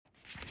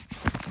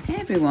Hey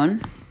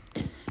everyone.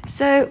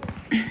 So,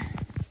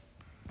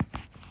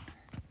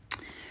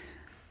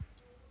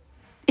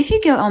 if you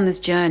go on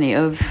this journey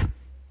of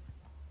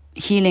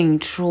healing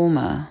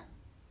trauma,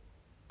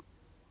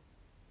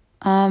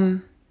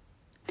 I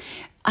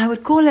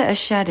would call it a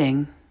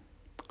shedding.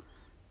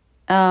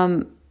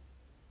 I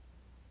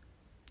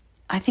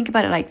think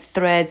about it like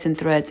threads and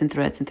threads and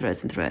threads and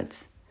threads and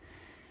threads,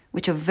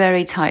 which are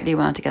very tightly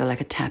wound together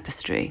like a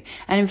tapestry.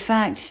 And in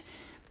fact,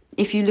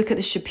 if you look at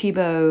the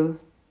Shipibo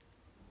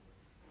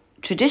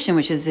tradition,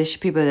 which is the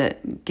Shipibo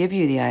that give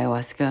you the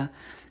ayahuasca,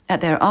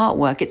 at their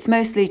artwork, it's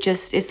mostly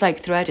just, it's like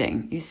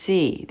threading. You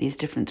see these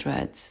different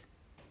threads.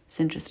 It's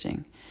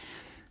interesting.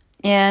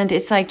 And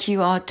it's like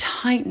you are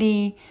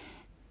tightly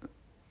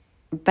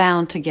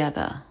bound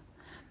together.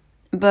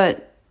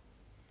 But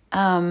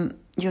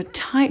you're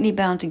tightly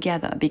bound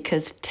together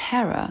because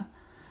terror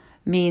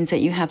means that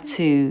you have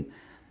to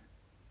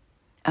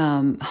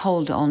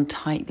hold on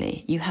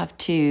tightly. You have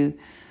to,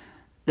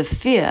 the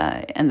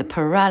fear and the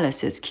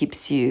paralysis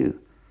keeps you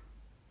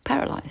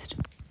paralyzed,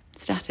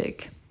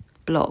 static,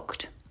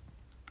 blocked.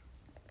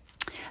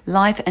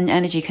 Life and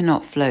energy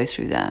cannot flow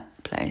through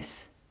that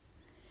place.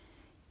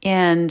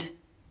 And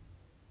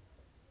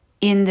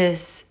in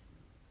this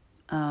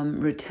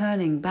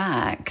returning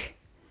back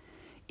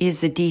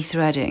is the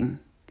de-threading.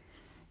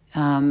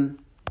 And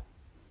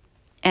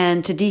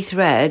to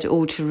de-thread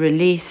or to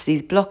release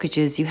these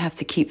blockages, you have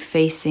to keep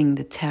facing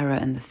the terror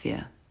and the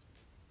fear.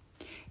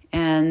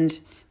 And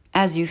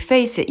as you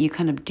face it, you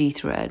kind of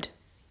de-thread.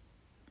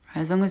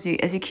 As long as you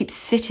keep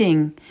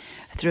sitting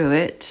through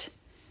it,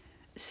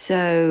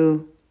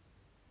 so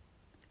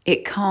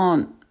it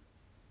can't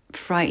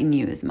frighten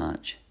you as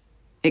much.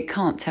 It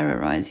can't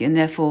terrorize you, and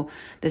therefore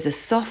there's a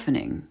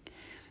softening.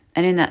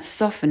 And in that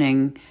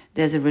softening,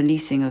 there's a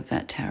releasing of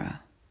that terror.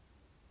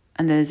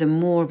 And there's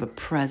more of a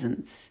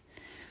presence.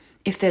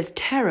 If there's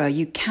terror,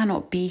 you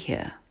cannot be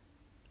here.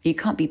 You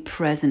can't be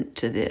present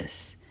to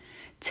this.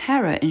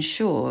 Terror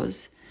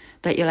ensures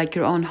that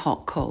you're on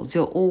hot coals.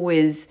 You're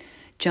always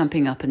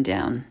jumping up and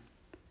down.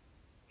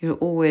 You're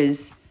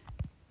always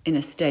in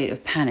a state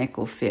of panic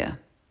or fear.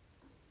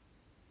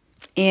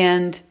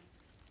 And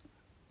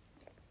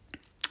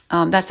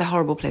that's a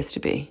horrible place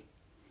to be.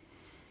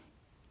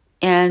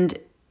 And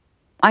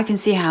I can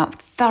see how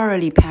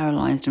thoroughly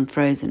paralyzed and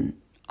frozen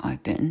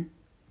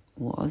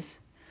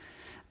was.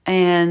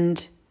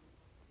 And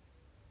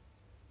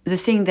the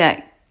thing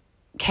that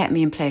kept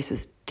me in place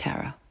was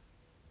terror.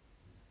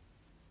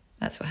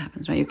 That's what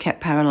happens, right? You're kept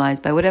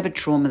paralyzed by whatever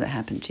trauma that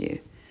happened to you.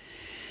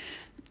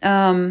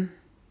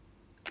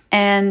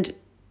 And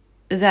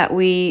that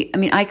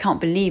I can't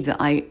believe that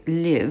I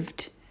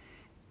lived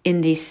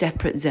in these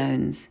separate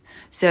zones.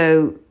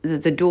 So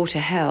the door to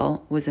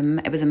hell was a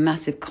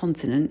massive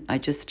continent. I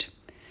just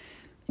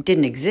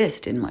didn't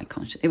exist in my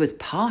consciousness. It was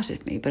part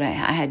of me, but I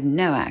had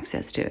no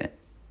access to it.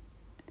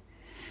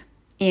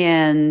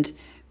 And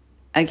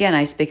again,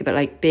 I speak about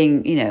like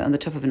being, on the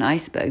top of an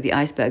iceberg. The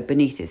iceberg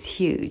beneath is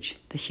huge,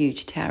 the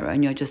huge terror,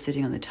 and you're just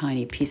sitting on the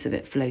tiny piece of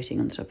it floating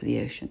on the top of the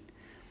ocean.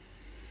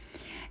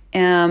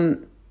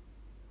 The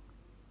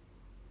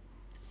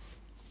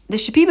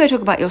Shipibo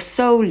talk about your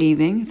soul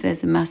leaving if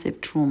there's a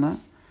massive trauma.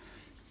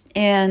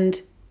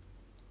 And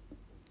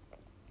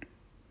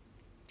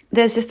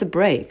there's just a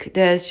break.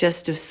 There's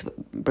just a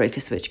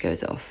switch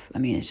goes off.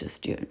 It's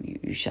just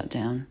you shut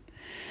down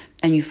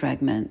and you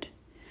fragment.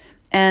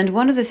 And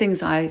one of the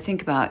things I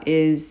think about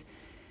is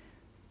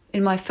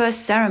in my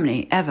first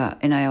ceremony ever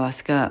in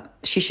ayahuasca,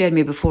 she showed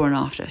me before and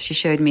after. She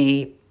showed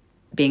me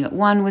being at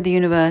one with the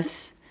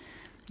universe,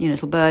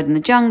 little bird in the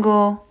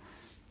jungle,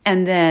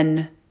 and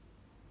then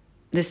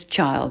this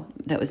child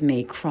that was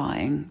me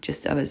crying.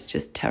 I was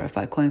just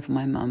terrified, calling for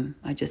my mum.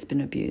 I'd just been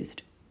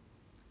abused.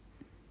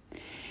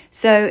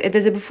 So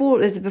there's a before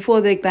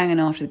the Big Bang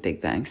and after the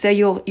Big Bang. So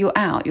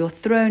you're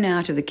thrown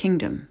out of the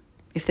kingdom.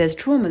 If there's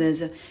trauma,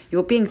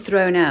 you're being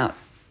thrown out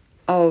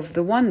of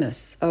the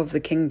oneness of the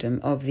kingdom,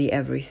 of the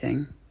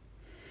everything.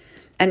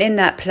 And in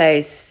that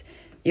place,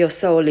 your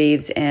soul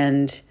leaves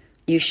and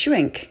you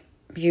shrink.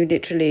 You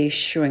literally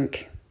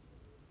shrink.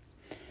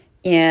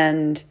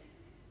 And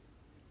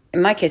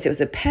in my case, it was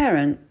a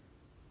parent.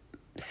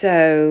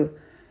 So,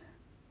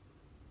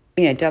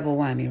 double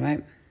whammy,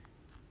 right?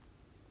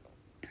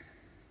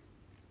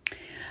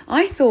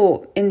 I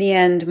thought in the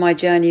end, my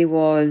journey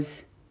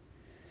was,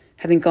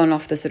 having gone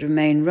off the sort of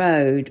main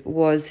road,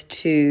 was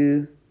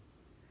to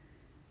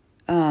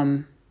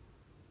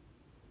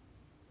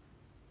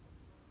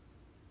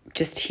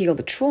just heal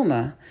the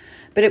trauma.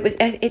 But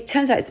it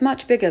turns out it's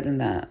much bigger than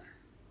that.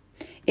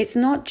 It's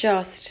not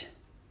just,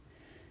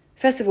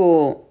 first of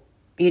all,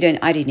 I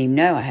didn't even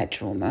know I had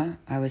trauma.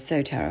 I was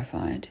so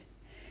terrified.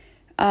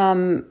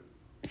 So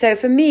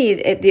for me,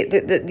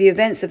 the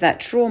events of that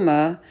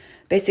trauma,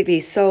 basically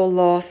soul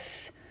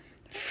loss,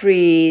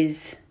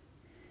 freeze,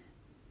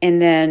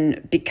 and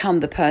then become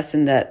the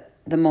person that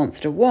the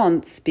monster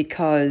wants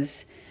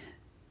because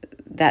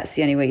that's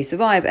the only way you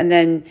survive. And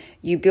then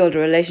you build a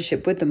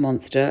relationship with the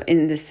monster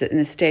in this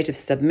state of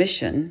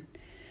submission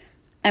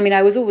I mean,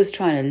 I was always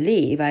trying to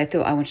leave. I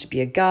thought I wanted to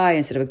be a guy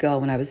instead of a girl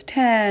when I was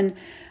 10.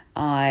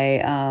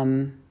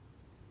 I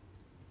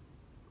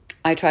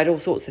tried all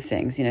sorts of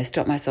things,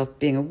 stopped myself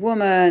being a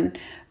woman,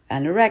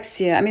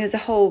 anorexia. I mean, there's a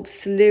whole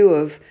slew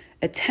of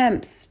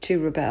attempts to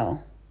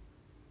rebel.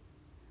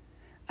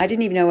 I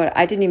didn't even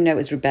know it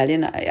was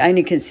rebellion. I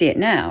only can see it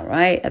now,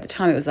 right? At the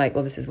time, it was like,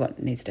 well, this is what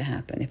needs to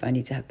happen. If I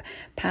need to have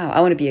power,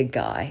 I want to be a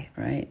guy,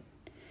 right?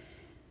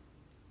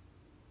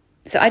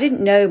 So I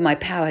didn't know my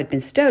power had been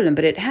stolen,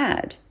 but it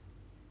had.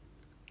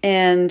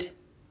 And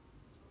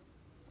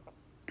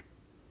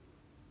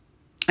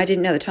I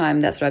didn't know at the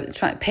time that's what I was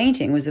trying.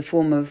 Painting was a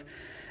form of,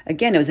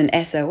 again, it was an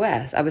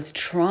SOS. I was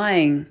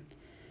trying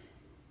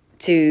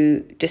to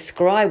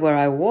describe where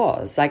I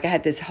was. Like I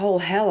had this whole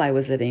hell I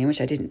was living in,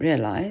 which I didn't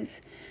realize.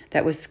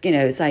 That was,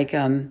 it's like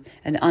an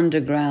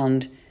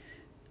underground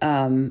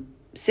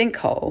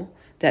sinkhole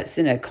that's,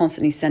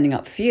 constantly sending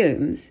up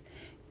fumes.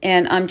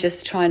 And I'm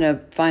just trying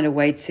to find a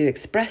way to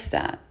express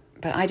that.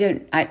 But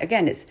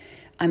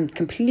I'm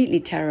completely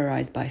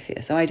terrorized by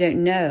fear. So I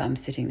don't know I'm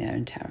sitting there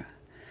in terror.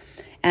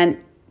 And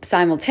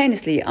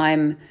simultaneously,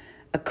 I'm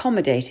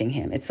accommodating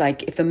him. It's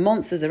like if the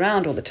monster's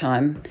around all the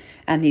time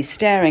and he's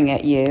staring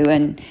at you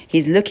and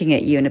he's looking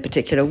at you in a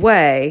particular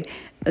way,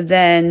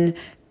 then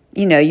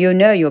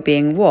you're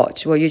being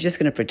watched. Well, you're just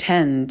going to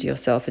pretend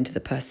yourself into the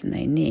person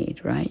they need,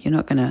 right?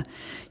 You're going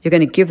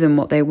to give them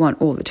what they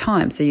want all the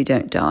time so you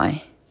don't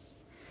die.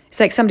 It's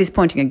like somebody's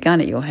pointing a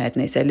gun at your head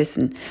and they say,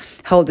 listen,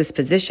 hold this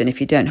position.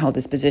 If you don't hold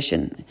this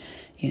position,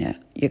 you're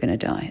going to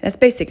die. That's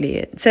basically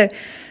it. So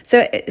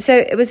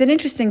it was an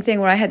interesting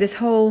thing where I had this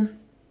whole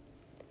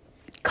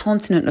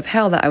continent of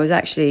hell that I was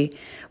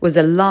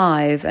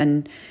alive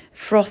and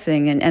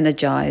frothing and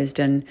energized,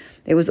 and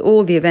it was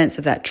all the events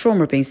of that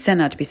trauma, being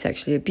sent out to be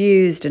sexually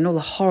abused and all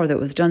the horror that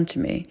was done to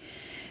me,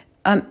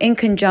 in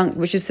conjunction,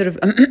 which was sort of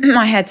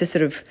I had to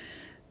sort of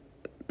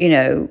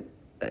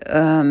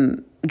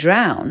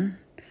drown,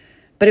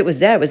 but it was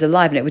there, it was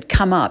alive, and it would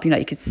come up,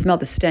 you could smell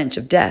the stench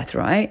of death,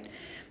 right?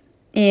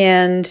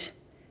 And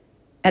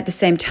at the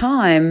same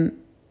time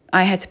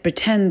I had to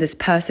pretend this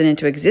person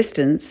into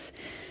existence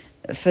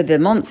for the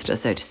monster,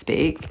 so to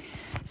speak,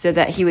 so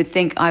that he would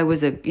think I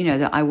was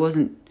that I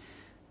wasn't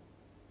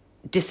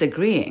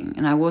disagreeing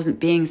and I wasn't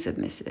being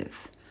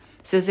submissive.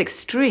 So it's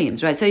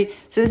extremes, right? So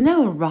there's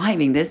no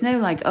arriving. There's no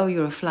like, oh,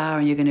 you're a flower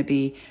and you're going to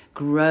be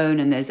grown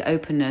and there's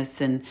openness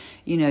and,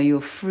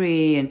 you're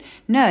free. And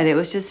no, it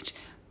was just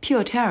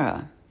pure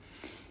terror.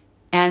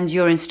 And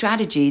you're in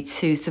strategy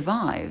to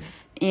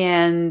survive.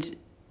 And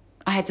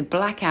I had to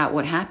black out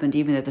what happened,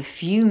 even though the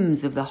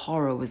fumes of the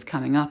horror was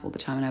coming up all the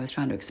time, and I was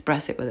trying to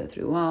express it, whether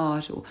through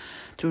art or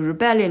through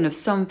rebellion of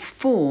some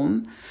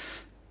form.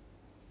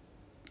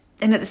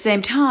 And at the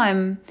same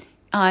time,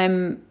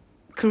 I'm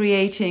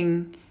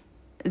creating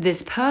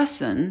this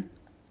person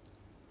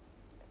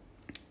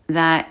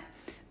that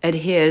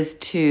adheres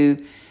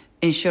to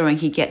ensuring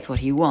he gets what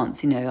he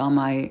wants.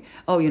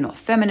 You're not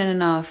feminine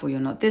enough, or you're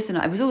not this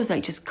enough. I was always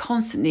like just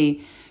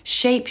constantly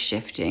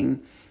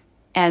shape-shifting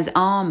as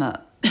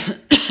armor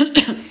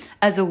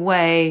as a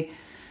way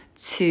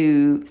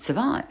to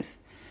survive.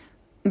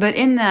 But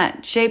in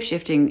that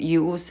shape-shifting,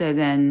 you also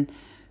then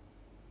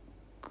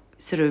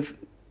sort of,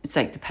 it's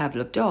like the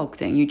Pavlov dog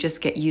thing. You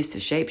just get used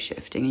to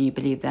shape-shifting and you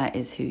believe that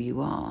is who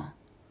you are.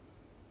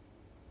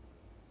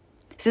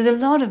 So there's a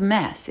lot of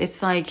mess.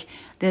 It's like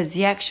there's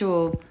the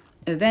actual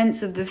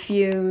events of the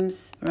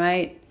fumes,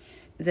 right?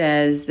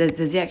 There's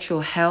the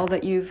actual hell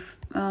that you've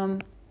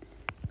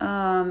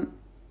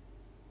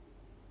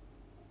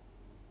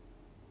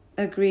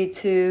agreed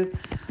to,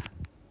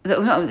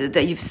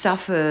 that you've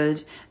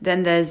suffered.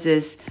 Then there's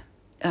this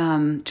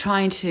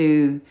trying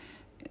to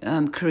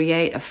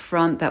create a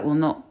front that will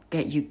not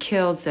get you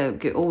killed, so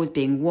always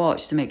being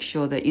watched to make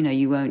sure that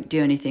you won't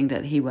do anything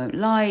that he won't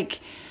like,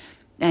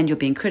 and you're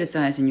being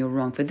criticized and you're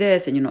wrong for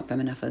this and you're not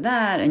feminine enough for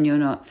that, and you're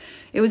not.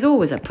 It was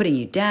always like putting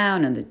you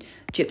down, and the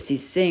gypsies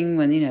sing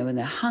when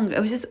they're hungry.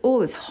 It was just all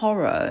this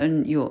horror,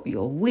 and you're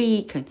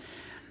weak, and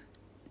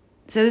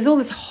so there's all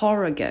this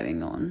horror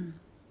going on.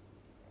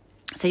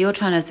 So you're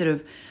trying to sort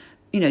of,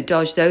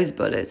 dodge those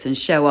bullets and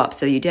show up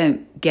so you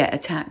don't get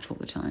attacked all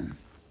the time.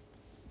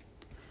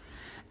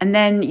 And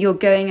then you're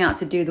going out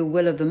to do the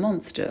will of the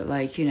monster.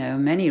 Like,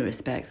 in many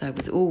respects, I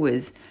was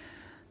always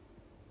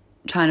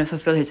trying to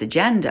fulfill his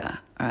agenda,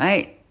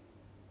 right?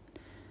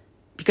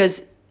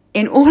 Because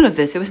in all of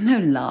this, there was no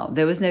love.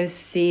 There was no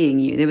seeing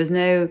you. There was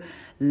no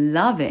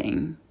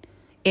loving.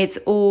 It's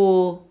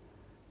all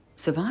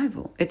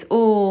survival. It's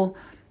all,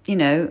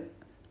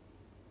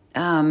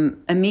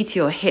 a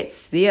meteor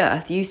hits the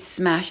earth, you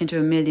smash into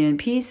a million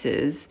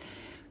pieces,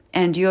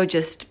 and you're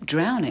just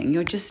drowning.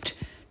 You're just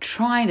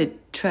trying to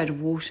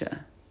tread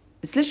water.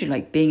 It's literally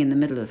like being in the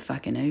middle of the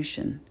fucking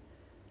ocean.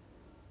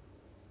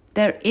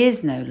 There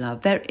is no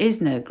love. There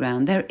is no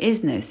ground. There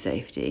is no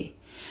safety.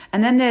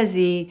 And then there's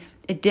the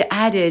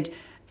added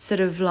sort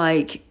of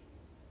like,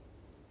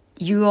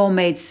 you all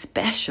made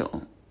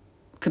special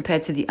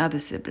compared to the other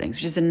siblings,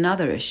 which is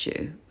another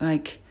issue.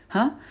 Like,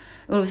 huh?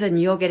 all of a sudden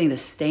you're getting the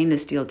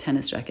stainless steel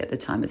tennis racket. At the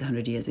time, it was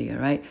 100 years ago,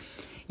 right?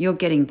 You're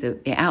getting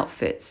the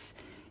outfits.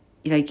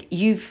 Like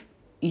you've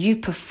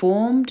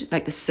performed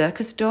like the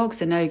circus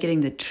dogs, and now you're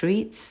getting the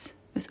treats.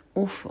 It was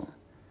awful.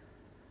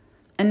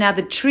 And now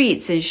the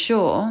treats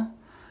ensure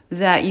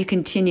that you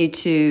continue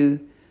to,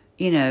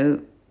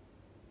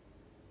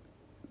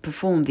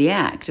 perform the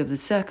act of the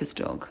circus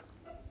dog.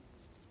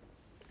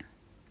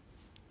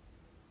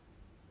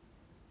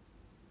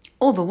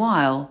 All the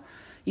while,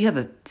 you have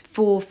a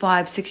 4,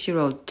 5,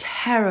 6-year-old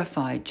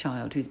terrified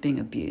child who's being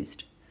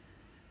abused,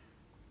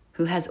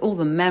 who has all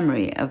the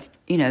memory of,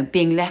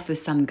 being left with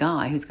some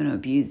guy who's going to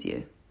abuse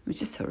you. It's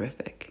just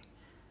horrific.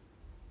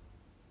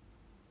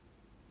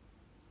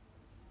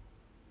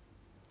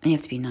 And you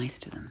have to be nice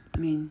to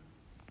them.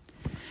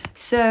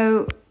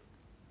 So,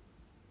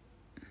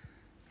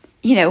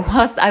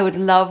 whilst I would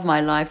love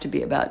my life to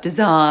be about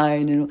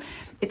design, and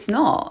it's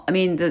not.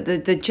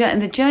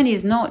 The journey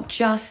is not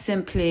just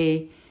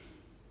simply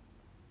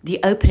the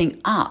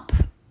opening up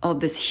of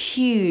this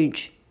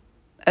huge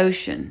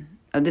ocean,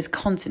 of this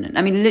continent.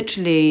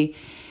 Literally,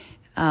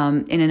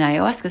 in an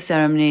ayahuasca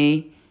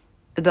ceremony,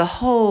 the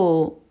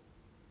whole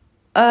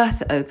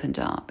earth opened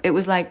up. It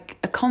was like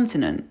a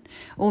continent.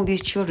 All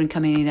these children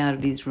coming in and out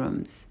of these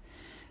rooms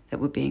that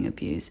were being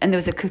abused. And there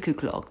was a cuckoo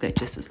clock that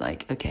just was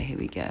like, okay, here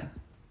we go.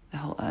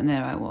 And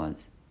there I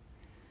was.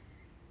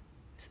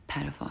 It was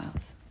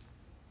pedophiles.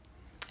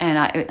 And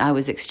I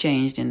was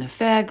exchanged in a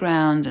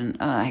fairground, and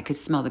I could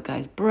smell the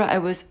guy's breath.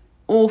 It was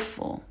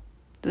awful.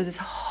 There was this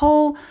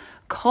whole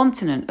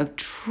continent of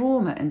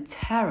trauma and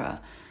terror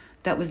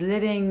that was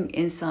living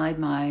inside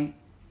my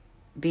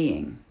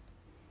being.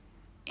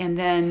 And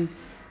then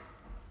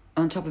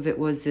on top of it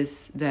was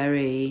this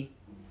very,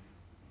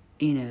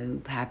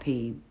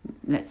 happy,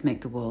 let's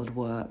make the world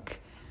work,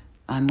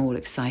 I'm all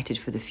excited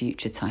for the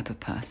future type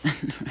of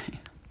person, right?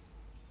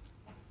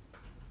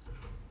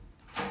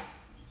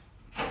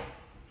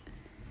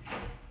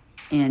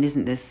 And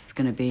isn't this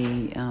going to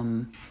be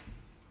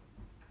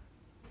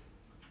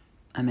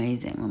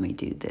amazing when we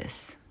do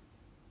this?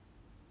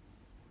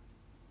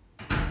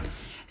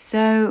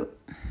 So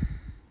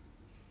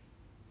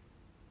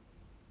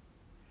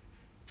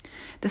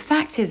the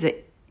fact is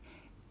that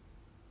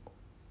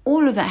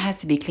all of that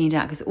has to be cleaned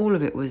out, because all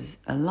of it was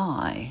a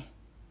lie.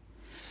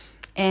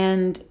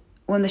 And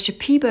when the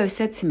Shipibo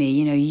said to me,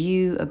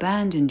 you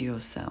abandoned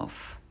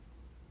yourself,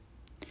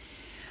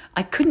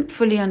 I couldn't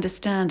fully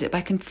understand it, but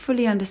I can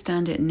fully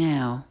understand it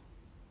now.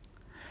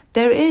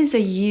 There is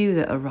a you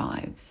that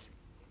arrives,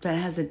 that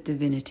has a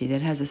divinity,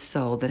 that has a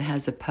soul, that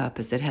has a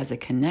purpose, that has a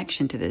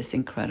connection to this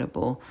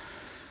incredible,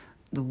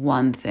 the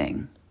one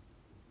thing.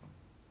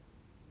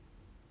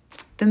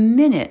 The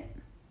minute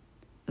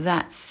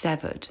that's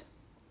severed,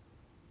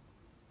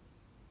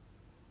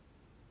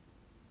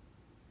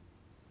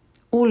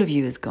 all of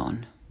you is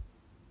gone.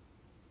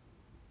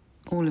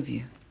 All of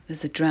you.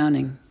 There's a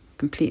drowning,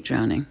 complete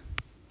drowning.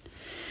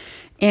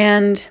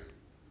 And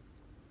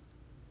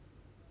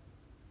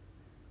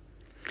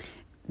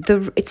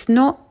it's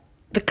not,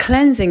 the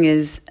cleansing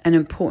is an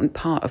important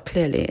part of,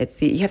 clearly,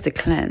 you have to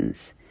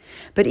cleanse.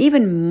 But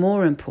even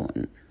more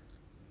important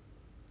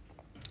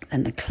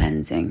than the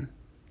cleansing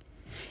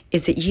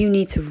is that you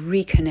need to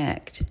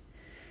reconnect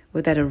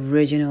with that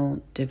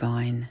original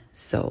divine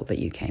soul that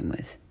you came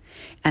with,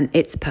 and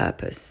its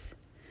purpose,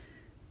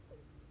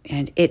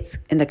 and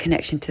the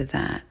connection to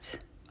that.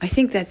 I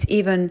think that's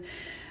even,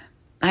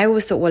 I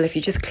always thought, well, if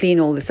you just clean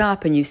all this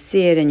up and you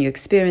see it and you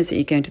experience it,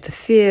 you go into the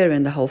fear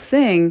and the whole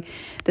thing,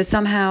 that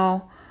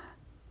somehow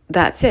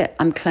that's it,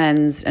 I'm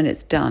cleansed and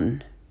it's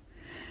done.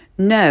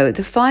 No,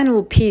 the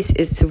final piece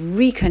is to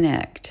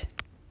reconnect,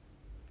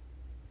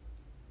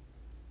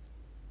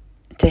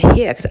 to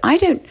hear, because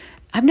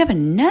I've never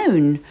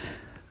known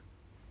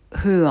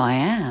who I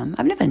am.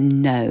 I've never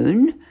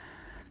known.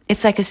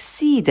 It's like a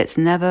seed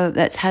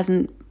that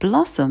hasn't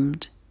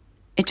blossomed.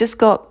 It just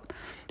got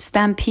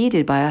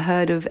stampeded by a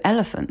herd of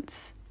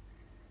elephants,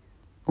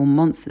 or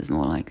monsters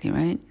more likely,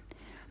 right?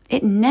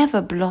 It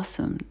never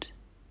blossomed.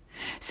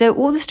 So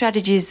all the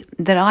strategies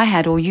that I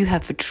had, or you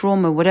have for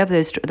trauma, whatever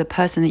the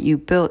person that you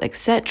built,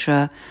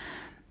 etc.,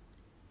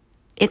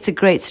 it's a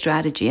great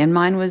strategy. And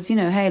mine was,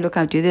 hey, look,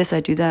 I do this, I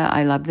do that,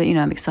 I love that,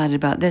 I'm excited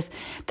about this.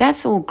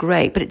 That's all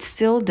great, but it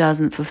still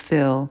doesn't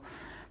fulfill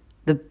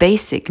the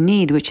basic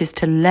need, which is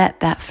to let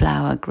that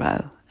flower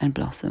grow and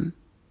blossom.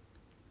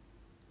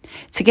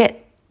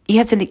 You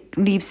have to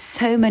leave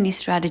so many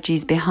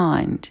strategies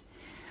behind,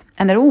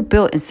 and they're all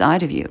built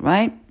inside of you,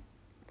 right?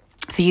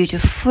 For you to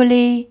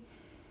fully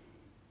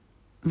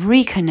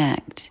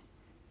reconnect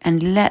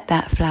and let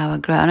that flower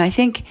grow. And I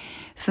think,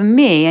 for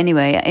me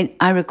anyway,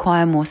 I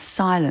require more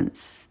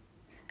silence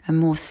and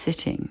more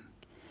sitting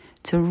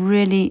to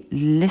really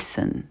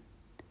listen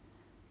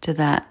to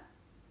that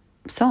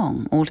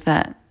song, or to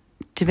that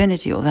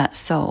divinity, or that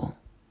soul.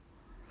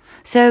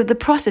 So the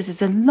process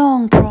is a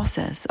long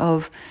process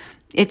of,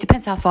 it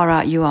depends how far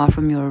out you are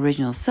from your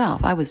original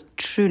self. I was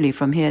truly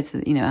from here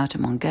to, out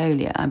of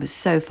Mongolia. I was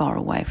so far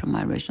away from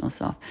my original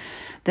self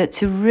that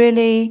to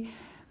really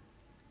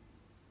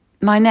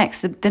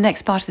the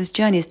next part of this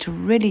journey is to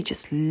really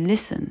just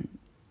listen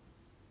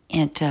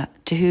and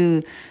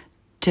to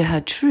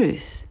her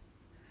truth.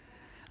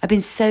 I've been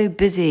so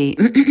busy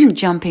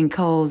jumping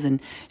coals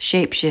and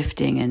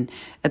shape-shifting and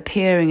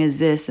appearing as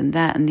this and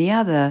that and the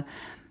other,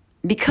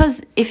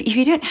 because if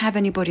you don't have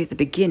anybody at the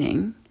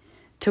beginning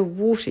to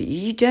water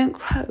you, you don't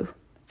grow.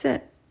 That's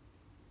it.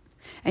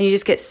 And you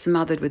just get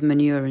smothered with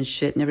manure and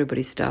shit and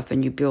everybody's stuff,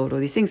 and you build all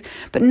these things.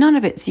 But none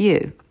of it's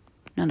you.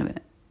 None of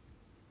it.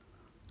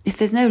 If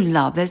there's no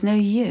love, there's no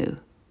you.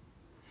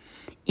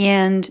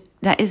 And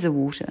that is the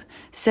water.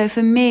 So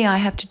for me, I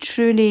have to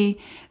truly,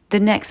 the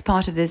next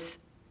part of this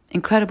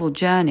incredible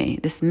journey,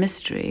 this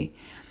mystery,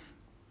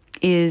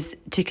 is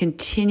to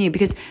continue.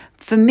 Because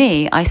for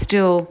me, I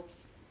still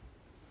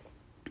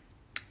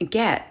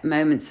get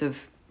moments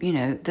of,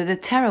 the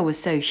terror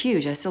was so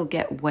huge. I still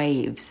get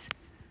waves,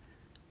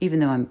 even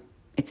though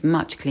it's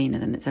much cleaner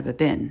than it's ever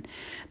been.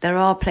 There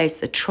are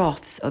places,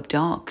 troughs of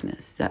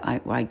darkness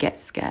where I get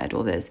scared,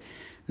 or there's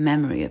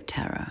memory of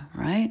terror,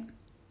 right?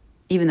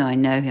 Even though I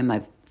know him,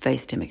 I've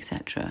faced him,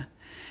 etc.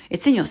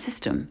 It's in your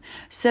system.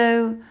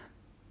 So,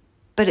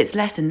 but it's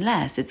less and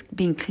less. It's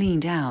being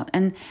cleaned out.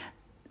 And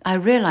I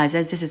realize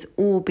as this is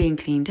all being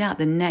cleaned out,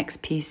 the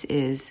next piece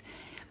is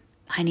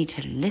I need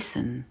to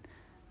listen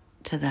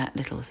to that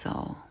little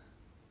soul.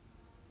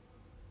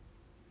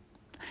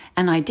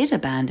 And I did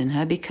abandon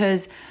her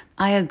because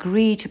I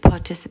agreed to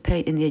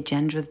participate in the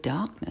agenda of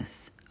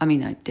darkness. I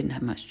mean, I didn't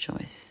have much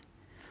choice.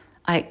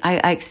 I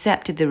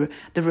accepted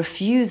the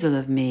refusal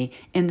of me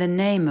in the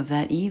name of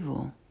that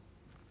evil.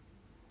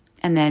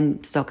 And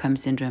then Stockholm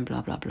Syndrome,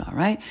 blah, blah, blah,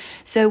 right?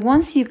 So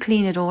once you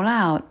clean it all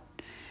out,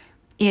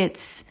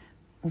 it's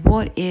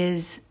what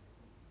is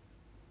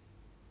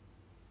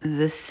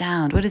the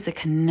sound? What is the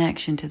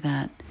connection to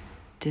that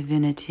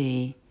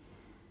divinity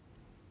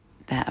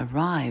that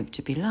arrived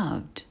to be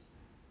loved?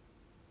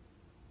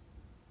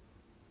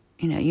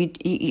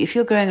 If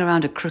you're going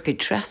around a crooked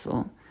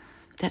trestle,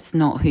 that's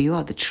not who you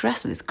are. The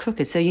trestle is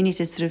crooked. So you need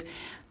to sort of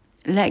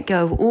let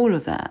go of all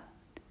of that.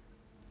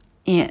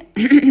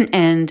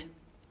 And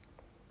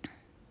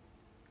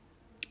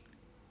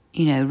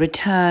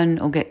return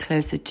or get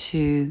closer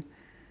to,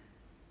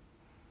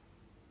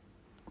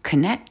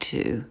 connect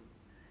to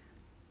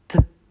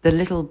the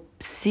little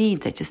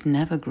seed that just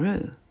never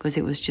grew because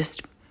it was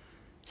just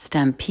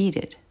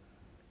stampeded.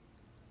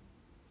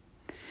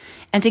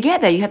 And to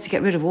get there, you have to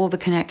get rid of all the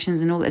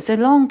connections and all that. It's a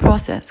long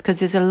process because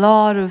there's a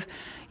lot of,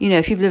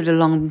 if you've lived a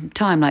long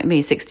time like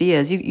me, 60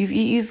 years,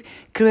 you've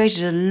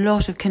created a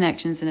lot of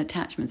connections and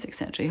attachments,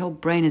 etc. Your whole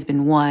brain has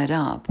been wired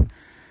up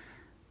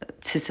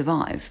to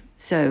survive.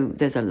 So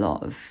there's a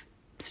lot of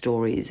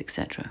stories,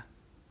 etc.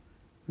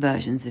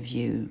 Versions of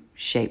you,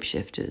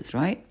 shapeshifters,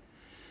 right?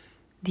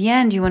 The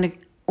end, you want to,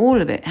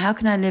 all of it. How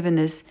can I live in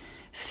this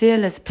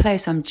fearless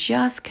place? I'm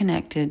just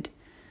connected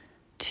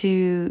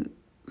to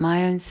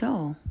my own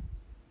soul.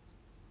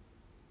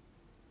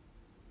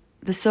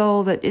 The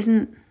soul that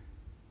isn't,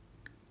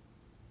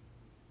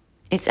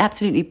 it's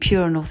absolutely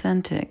pure and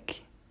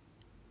authentic.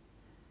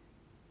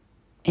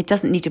 It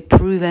doesn't need to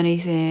prove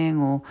anything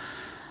or,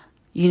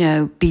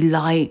 be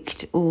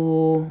liked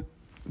or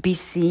be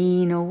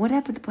seen or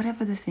whatever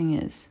the thing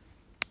is.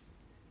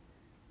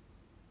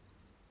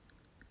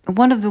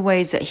 One of the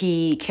ways that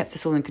he kept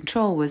us all in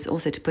control was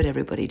also to put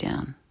everybody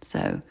down.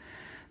 So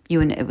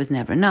it was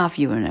never enough,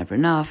 you were never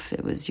enough,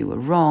 you were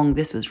wrong,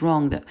 this was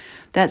wrong.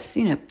 That's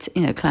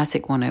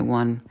classic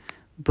 101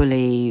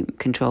 bully,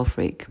 control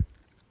freak,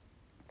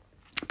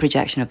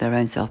 projection of their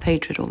own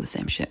self-hatred, all the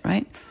same shit,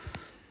 right?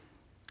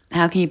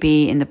 How can you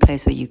be in the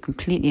place where you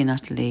completely and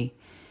utterly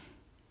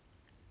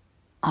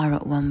are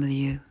at one with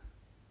you?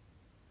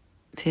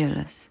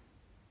 Fearless.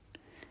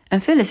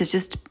 And fearless is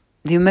just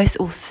the most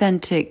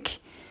authentic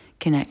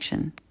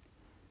connection.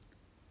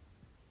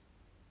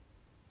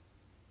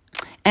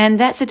 And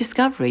that's a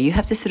discovery. You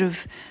have to sort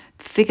of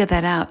figure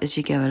that out as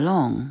you go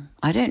along.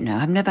 I don't know.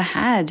 I've never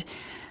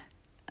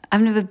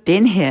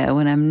been here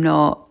when I'm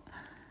not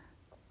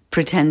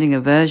pretending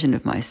a version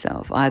of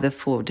myself, either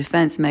for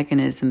defense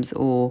mechanisms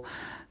or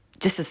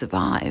just to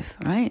survive,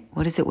 right?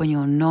 What is it when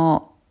you're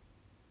not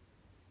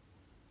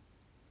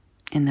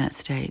in that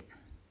state?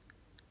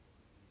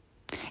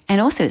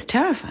 And also it's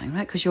terrifying,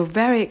 right? Because you're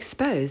very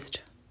exposed.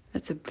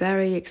 That's a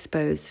very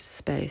exposed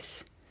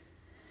space.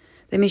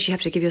 That means you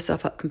have to give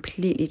yourself up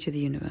completely to the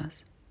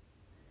universe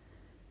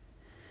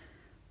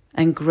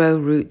and grow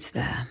roots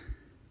there.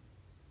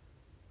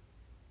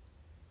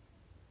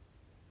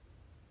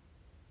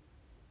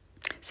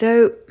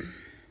 So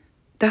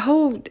the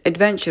whole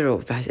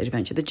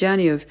the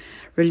journey of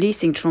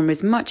releasing trauma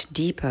is much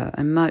deeper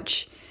and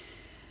much,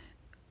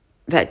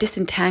 that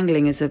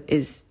disentangling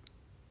is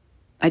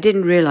I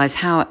didn't realize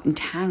how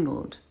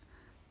entangled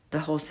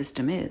the whole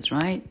system is,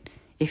 right?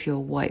 If you're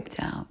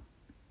wiped out.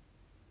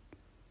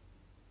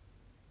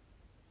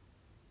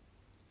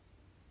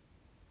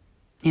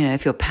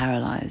 If you're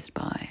paralyzed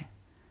by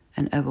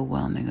an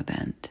overwhelming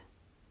event.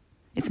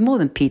 It's more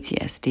than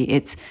PTSD,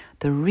 it's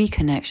the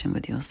reconnection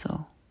with your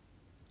soul.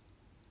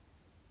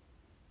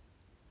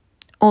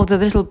 Or the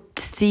little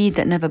seed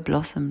that never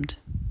blossomed.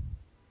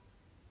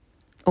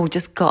 Or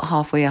just got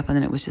halfway up and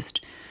then it was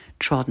just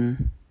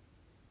trodden,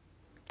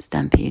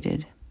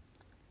 stampeded.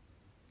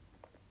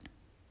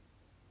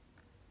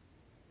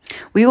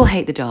 We all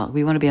hate the dark.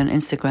 We want to be on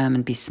Instagram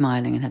and be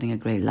smiling and having a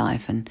great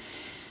life. And,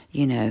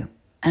 and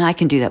I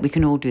can do that. We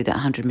can all do that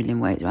 100 million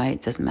ways, right?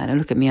 It doesn't matter.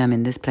 Look at me. I'm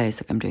in this place.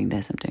 Like I'm doing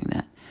this. I'm doing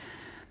that.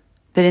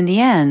 But in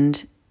the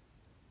end,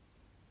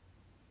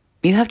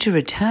 you have to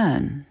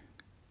return.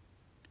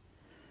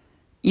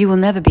 You will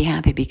never be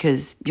happy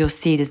because your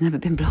seed has never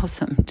been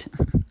blossomed.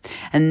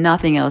 And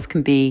nothing else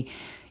can be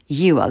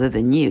you other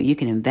than you. You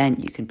can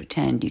invent, you can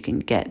pretend, you can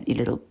get your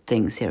little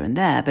things here and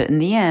there. But in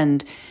the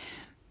end,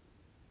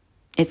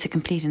 it's a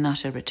complete and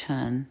utter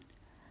return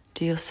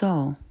to your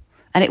soul.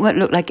 And it won't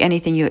look like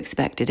anything you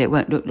expected. It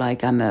won't look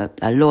like I'm a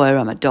lawyer,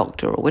 I'm a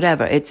doctor or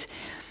whatever. It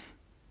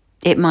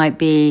might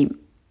be,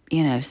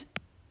 I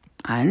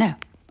don't know.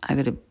 I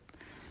got to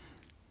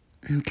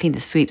clean the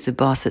streets of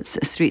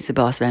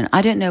Barcelona.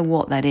 I don't know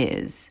what that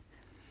is.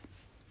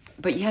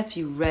 But you have to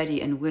be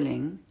ready and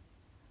willing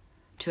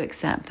to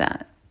accept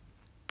that.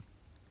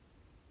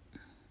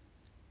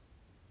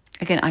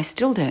 Again, I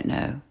still don't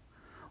know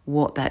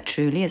what that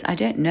truly is. I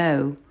don't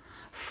know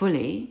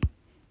fully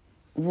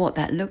what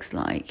that looks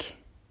like.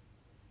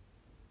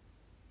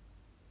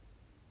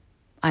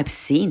 I've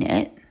seen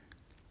it,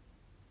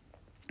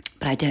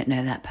 but I don't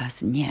know that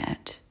person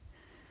yet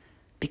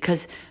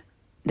because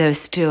there's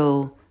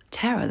still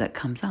terror that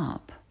comes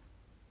up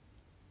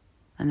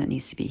and that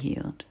needs to be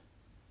healed.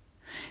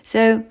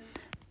 So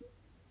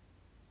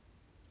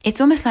it's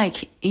almost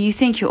like you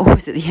think you're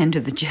always at the end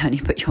of the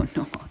journey, but you're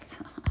not.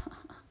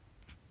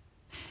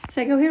 It's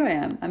like, oh, here I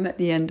am. I'm at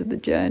the end of the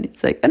journey.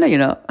 It's like, oh, no, you're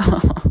not.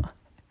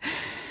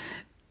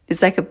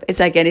 It's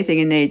like anything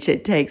in nature.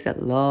 It takes a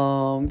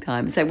long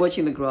time. It's like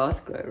watching the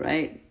grass grow,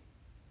 right?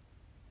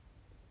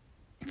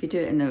 If you do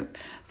it in a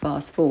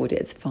fast forward,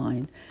 it's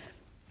fine.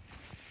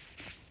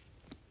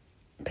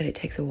 But it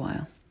takes a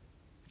while.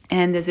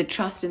 And there's a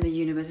trust in the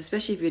universe,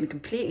 especially if you've been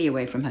completely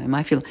away from home.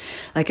 I feel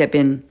like I've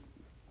been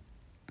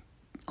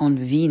on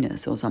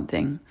Venus or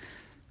something,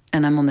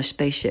 and I'm on the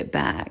spaceship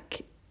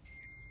back.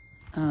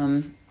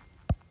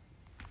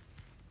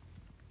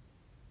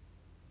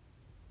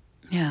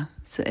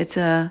 So it's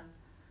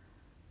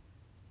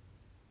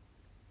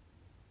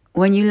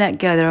when you let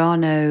go, there are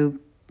no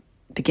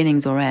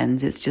beginnings or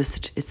ends. It's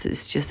just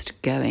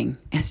going.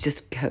 It's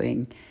just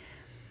going.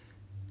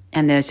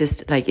 And there's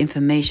just like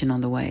information on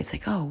the way. It's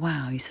like, oh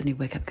wow, you suddenly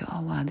wake up and go,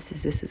 oh wow, this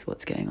is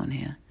what's going on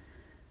here.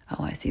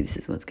 Oh, I see, this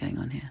is what's going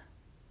on here.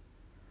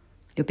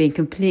 You're being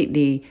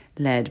completely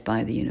led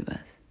by the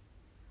universe.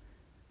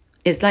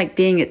 It's like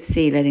being at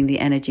sea, letting the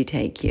energy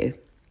take you.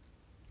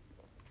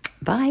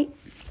 Bye.